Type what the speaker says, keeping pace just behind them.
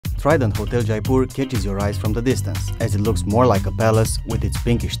Trident Hotel Jaipur catches your eyes from the distance, as it looks more like a palace with its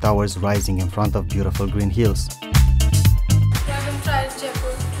pinkish towers rising in front of beautiful green hills. Welcome Trident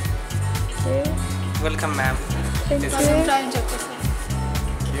Jaipur. Welcome, ma'am. Welcome Trident Jaipur.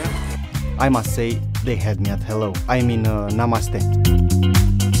 I must say, they had me at hello. Namaste.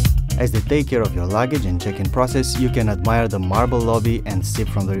 As they take care of your luggage and check-in process, you can admire the marble lobby and sip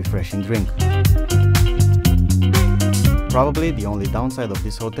from the refreshing drink. Probably the only downside of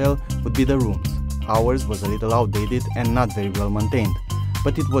this hotel would be the rooms. Ours was a little outdated and not very well maintained,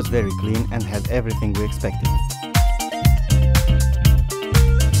 but it was very clean and had everything we expected.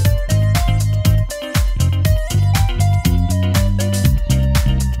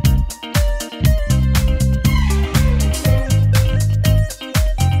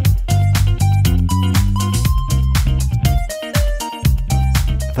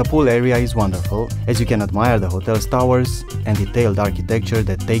 The pool area is wonderful, as you can admire the hotel's towers and detailed architecture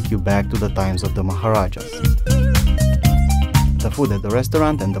that take you back to the times of the Maharajas. The food at the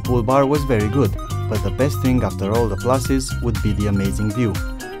restaurant and the pool bar was very good, but the best thing after all the pluses would be the amazing view.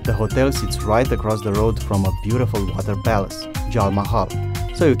 The hotel sits right across the road from a beautiful water palace, Jal Mahal,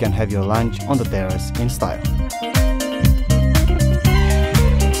 so you can have your lunch on the terrace in style.